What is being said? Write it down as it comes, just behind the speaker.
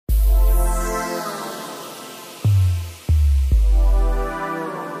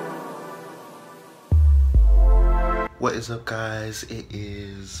What is up, guys? It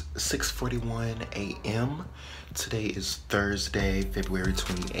is 6:41 a.m. Today is Thursday, February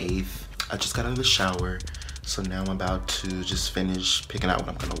 28th. I just got out of the shower, so now I'm about to just finish picking out what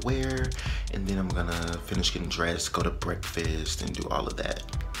I'm gonna wear, and then I'm gonna finish getting dressed, go to breakfast, and do all of that.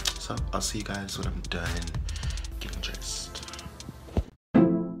 So I'll see you guys when I'm done getting dressed.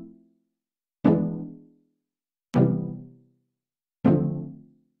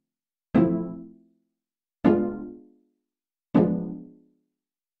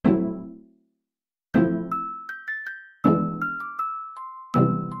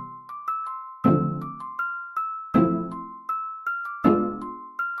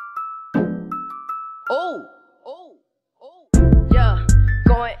 Yeah,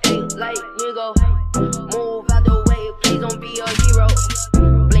 going ain't like nigga. Move out the way, please don't be a hero.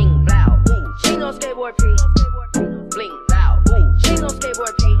 Bling blow, ooh, she no skateboard P. Bling blow, ooh, she no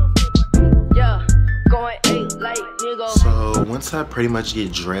skateboard P. Yeah, going ain't like nigga. So once I pretty much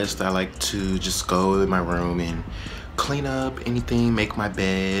get dressed, I like to just go in my room and clean up anything, make my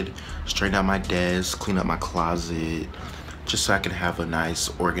bed, straighten out my desk, clean up my closet, just so I can have a nice,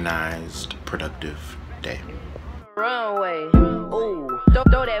 organized, productive day. Runway, ooh,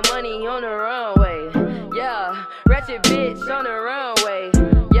 throw that money on the runway. Yeah, ratchet bitch on the runway.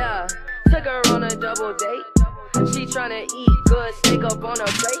 Yeah, took her on a double date. She tryna eat good steak up on her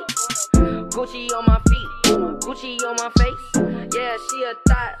plate. Gucci on my feet, ooh, Gucci on my face. Yeah, she a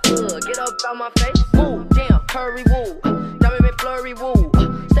thought, get up out my face. Ooh, damn, hurry, woo, diamond me flurry, woo,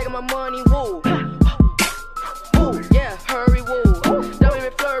 taking my money, woo. Ooh, yeah, hurry, woo, diamond me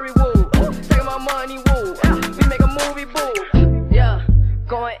flurry, woo, taking my money, woo. We make a movie, boo. Yeah,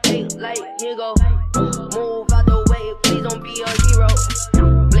 going ain't like nigga. Move out the way, please don't be a hero.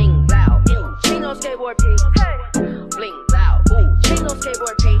 Bling blow, ooh, she no skateboard P. Bling blow, ooh, she no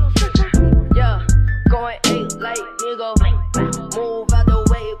skateboard P. Yeah, going ain't like nigga. Move out the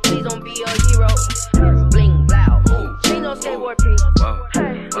way, please don't be a hero. Bling blow, ooh, she no skateboard P.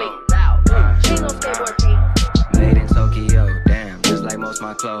 Bling blow, ooh, she no skateboard P. Made in Tokyo, damn, just like most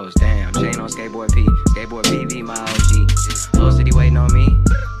my clothes, damn. Chain on skateboard P, skateboard PV, my OG. Whole city waiting on me,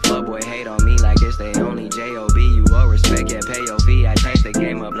 fuck boy hate on me like it's they only JOB. You owe respect, yeah, pay your fee. I changed the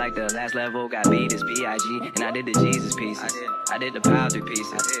game up like the last level, got beat as PIG, and I did the Jesus pieces. I did the Power 3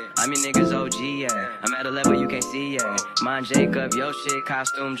 pieces. I'm your niggas OG, yeah. I'm at a level you can't see, yeah. Mine Jacob, yo shit,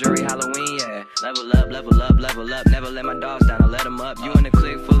 costume, jury, Halloween, yeah. Level up, level up, level up. Never let my dogs down, I let them up. You in a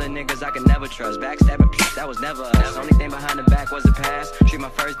clique full of niggas I can never trust. Backstabbing peace, that was never us. Only thing behind the back was the past. Treat my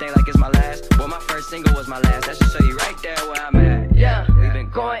first day like it's my last. Well, my first single was my last. That should show you right there where I'm at. Yeah, we been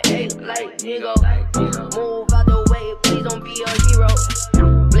going ain't like nigga. Move out the way, please don't be a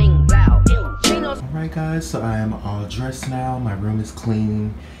hero. Bling blow, ooh, she no. Alright guys, so I am all dressed now. My room is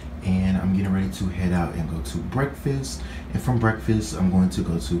clean, and I'm getting ready to head out and go to breakfast. And from breakfast, I'm going to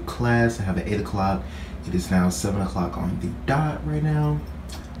go to class. I have at 8 o'clock. It is now 7 o'clock on the dot right now.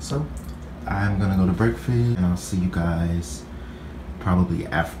 So I'm gonna go to breakfast, and I'll see you guys probably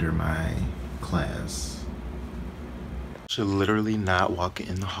after my class. Should literally not walk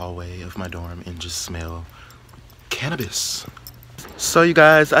in the hallway of my dorm and just smell cannabis. So you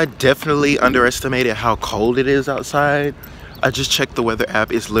guys, I definitely underestimated how cold it is outside. I just checked the weather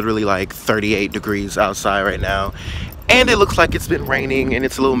app. It's literally like 38 degrees outside right now. And it looks like it's been raining and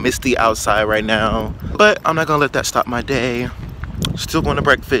it's a little misty outside right now. But I'm not gonna let that stop my day. Still going to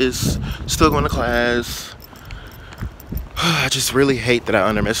breakfast, still going to class. I just really hate that I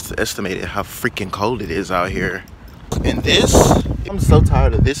underestimated how freaking cold it is out here. And this, I'm so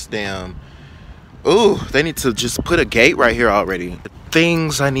tired of this damn. Ooh, they need to just put a gate right here already.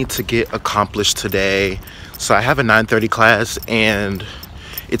 Things I need to get accomplished today. So I have a 9:30 class and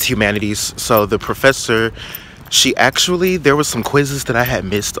it's humanities. So the professor, there was some quizzes that I had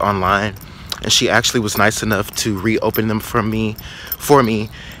missed online, and she actually was nice enough to reopen them for me.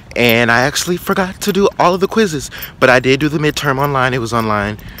 And I actually forgot to do all of the quizzes, but I did do the midterm online. It was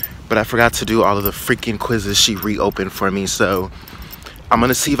online, but I forgot to do all of the freaking quizzes she reopened for me. So I'm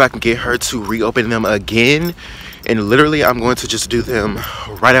gonna see if I can get her to reopen them again, and literally I'm going to just do them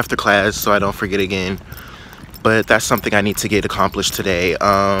right after class so I don't forget again. But that's something I need to get accomplished today.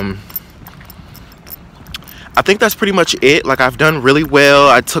 I think that's pretty much it. Like, I've done really well.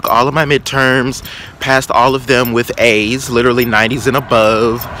 I took all of my midterms, passed all of them with A's, literally 90s and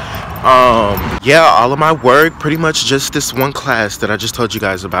above. Yeah, all of my work, pretty much just this one class that I just told you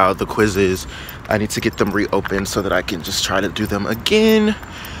guys about, the quizzes. I need to get them reopened so that I can just try to do them again.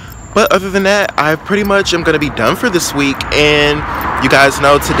 But other than that, I pretty much am going to be done for this week. And you guys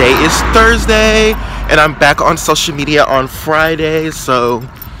know today is Thursday, and I'm back on social media on Friday, so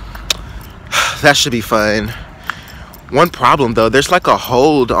that should be fun. One problem though, there's like a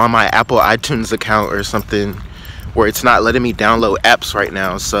hold on my Apple iTunes account or something where it's not letting me download apps right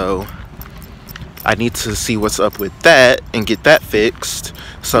now, so I need to see what's up with that and get that fixed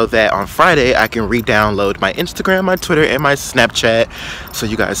so that on Friday I can re-download my Instagram, my Twitter, and my Snapchat so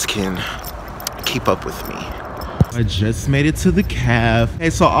you guys can keep up with me. I just made it to the caf. Hey,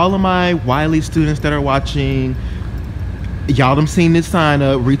 so all of my Wiley students that are watching, y'all done seen this sign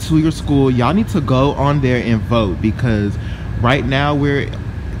up, retool your school. Y'all need to go on there and vote because right now we're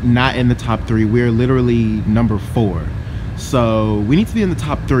not in the top 3. We're literally number 4. So we need to be in the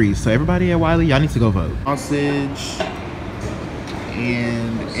top 3. So everybody at Wiley, y'all need to go vote. Sausage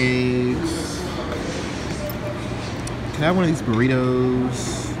and eggs. Can I have one of these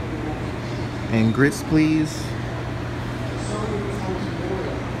burritos and grits, please?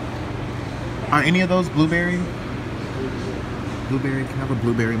 Are any of those blueberry? Blueberry, can I have a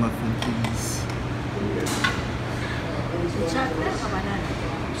blueberry muffin, please? Chocolate or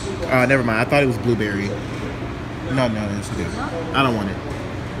banana? Never mind. I thought it was blueberry. No, it's okay. I don't want it.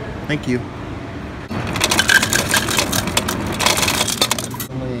 Thank you.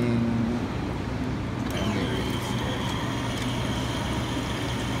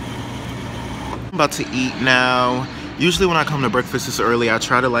 I'm about to eat now. Usually when I come to breakfast this early, I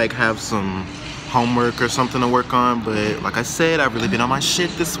try to like have some homework or something to work on, but like I said, I've really been on my shit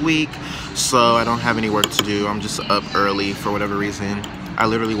this week, so I don't have any work to do. I'm just up early for whatever reason. I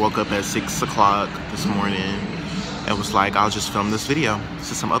literally woke up at 6 o'clock this morning and was like, I'll just film this video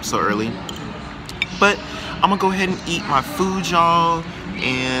since I'm up so early. But I'm gonna go ahead and eat my food, y'all,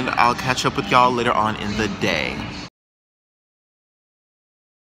 and I'll catch up with y'all later on in the day.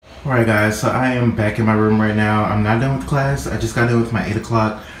 Alright guys, so I am back in my room right now. I'm not done with class. I just got done with my 8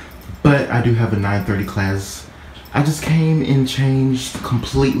 o'clock. But I do have a 9:30 class. I just came and changed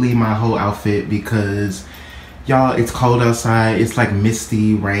completely my whole outfit because, y'all, it's cold outside. It's like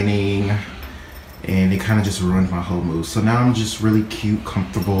misty, raining, and it kind of just ruined my whole mood. So now I'm just really cute,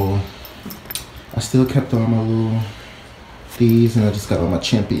 comfortable. I still kept on my little these, and I just got on my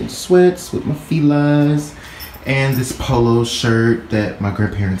Champion sweats with my felines, and this polo shirt that my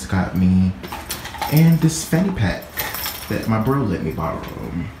grandparents got me, and this fanny pack that my bro let me borrow.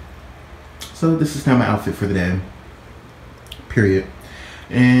 So this is now my outfit for the day, period.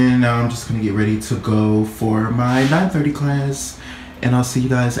 And now I'm just gonna get ready to go for my 9:30 class, and I'll see you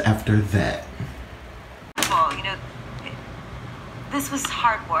guys after that. Well, you know, this was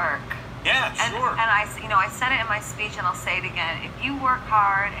hard work. Yeah, sure. And I said it in my speech, and I'll say it again. If you work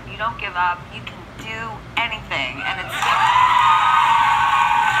hard and you don't give up, you can do anything, and it's.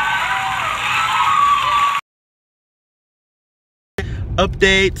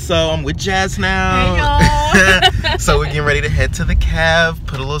 Update, so I'm with Jazz now. Hey, so we're getting ready to head to the caf,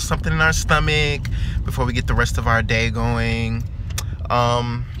 put a little something in our stomach before we get the rest of our day going.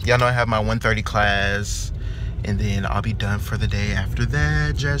 Y'all know I have my 1:30 class, and then I'll be done for the day after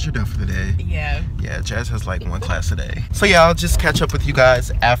that. Jazz, you're done for the day? Yeah. Yeah, Jazz has like 1 class a day. So yeah, I'll just catch up with you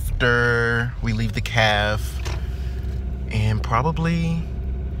guys after we leave the caf, and probably,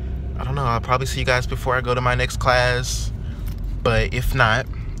 I don't know, I'll probably see you guys before I go to my next class. But if not,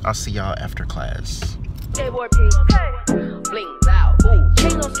 I'll see y'all after class. Skateboard P, bling loud, ooh,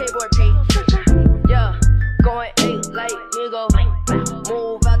 chain on skateboard P, yeah, going 8 like nigga,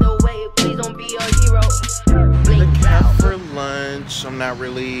 move out the way, please don't be a hero. The caf for lunch. I'm not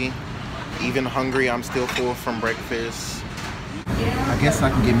really even hungry. I'm still full from breakfast. I guess I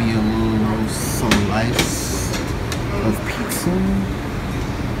can get me a little slice of pizza.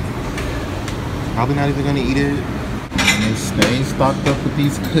 Probably not even gonna eat it. I'm gonna stay stocked up with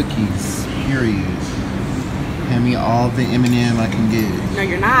these cookies, period. Hand me all the M&M I can get. No,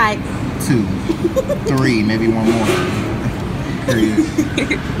 you're not. 2, 3, maybe 1 more. Period.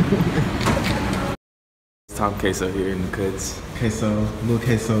 Tom Queso here in the cuts. Queso, little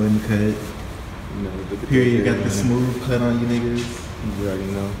queso in the cut. You know, Period, you got the smooth cut on you niggas. You already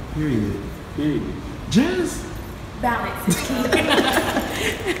know. Period. Jazz? Balance is key.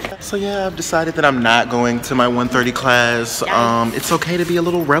 So yeah, I've decided that I'm not going to my 1:30 class. It's okay to be a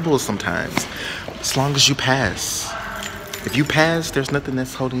little rebel sometimes, as long as you pass. If you pass, there's nothing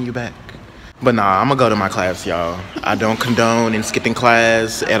that's holding you back. But nah, I'm gonna go to my class, y'all. I don't condone in skipping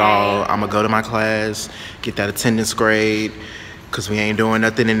class at all. I'm gonna go to my class, get that attendance grade, cause we ain't doing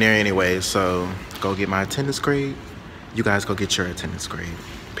nothing in there anyway. So go get my attendance grade. You guys go get your attendance grade.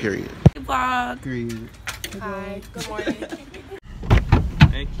 Period. Hey, vlog. Agreed. Hi. Good morning.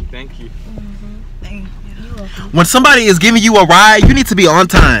 Thank you. Thank you. When somebody is giving you a ride, you need to be on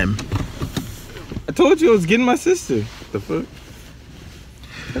time. I told you I was getting my sister. The fuck?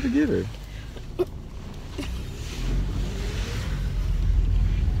 Gotta get her.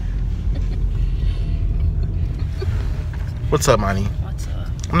 What's up, Monty? What's up?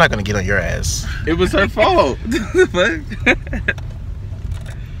 I'm not gonna get on your ass. It was her fault. Fuck.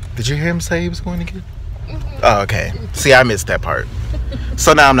 Did you hear him say he was going to get? Oh, okay. See, I missed that part.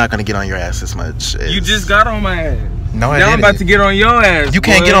 So now I'm not gonna get on your ass as much. You just got on my ass. No, I Now didn't. I'm about to get on your ass. You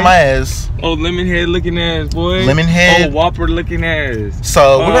can't boy. get on my ass. Oh, lemon head looking ass, boy. Lemon head? Oh, Whopper looking ass.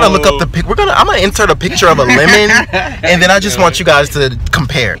 So we're gonna look up the pic. I'm gonna insert a picture of a lemon, and then I just want you guys to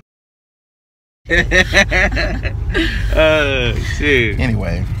compare. Shit.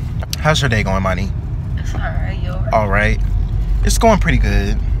 Anyway, how's your day going, Monty? It's alright, yours. All right, it's going pretty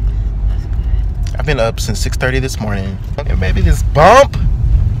good. I've been up since 6:30 this morning, and maybe this bump.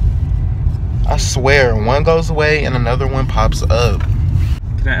 I swear, one goes away and another one pops up.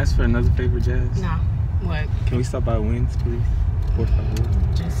 Can I ask for another favor, Jazz? No. What? Can we stop by Wings, please? Por favor.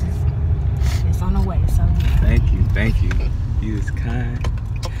 Just it's on the way, so yeah. Thank you. You is kind,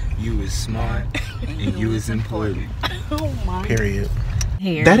 you is smart, and you is important. Oh my. Period.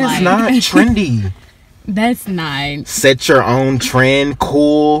 Hair, That is like- not trendy. That's not. Set your own trend.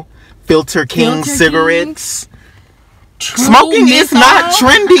 Cool. Filter King Filter cigarettes. True Smoking is not menthol?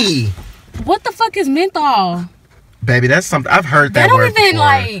 trendy. What the fuck is menthol? Baby, that's something I've heard that That don't word even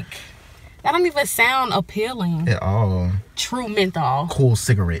before. that don't even sound appealing. At all. True menthol. Cool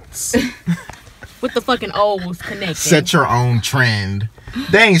cigarettes. With the fucking O's connected. Set your own trend.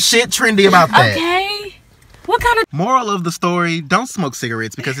 There ain't shit trendy about that. Okay. What kind of Moral of the story, don't smoke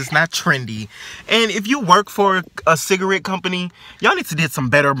cigarettes because it's not trendy. And if you work for a cigarette company, y'all need to get some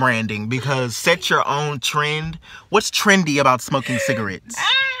better branding because set your own trend. What's trendy about smoking cigarettes?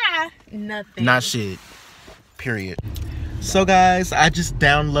 nothing? Not shit. Period. So guys, I just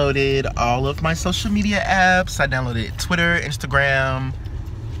downloaded all of my social media apps. I downloaded Twitter, Instagram,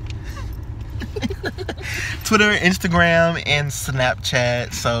 and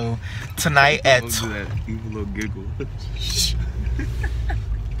Snapchat. So tonight at Don't do that evil little giggle.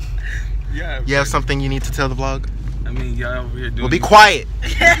 Yeah. you have something you need to tell the vlog? I mean, y'all over here doing. Well, be quiet.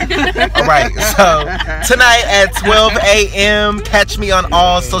 All right. So tonight at 12 a.m. catch me on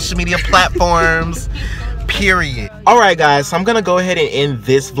all social media platforms. Period. All right, guys. So I'm gonna go ahead and end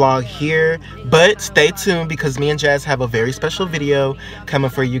this vlog here, but stay tuned because me and Jazz have a very special video coming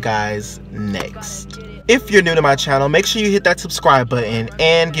for you guys next. If you're new to my channel, make sure you hit that subscribe button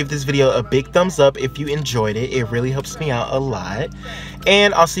and give this video a big thumbs up if you enjoyed it. It really helps me out a lot.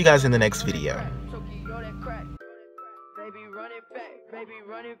 And I'll see you guys in the next video. Baby, run it back. Baby,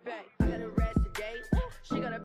 run it back.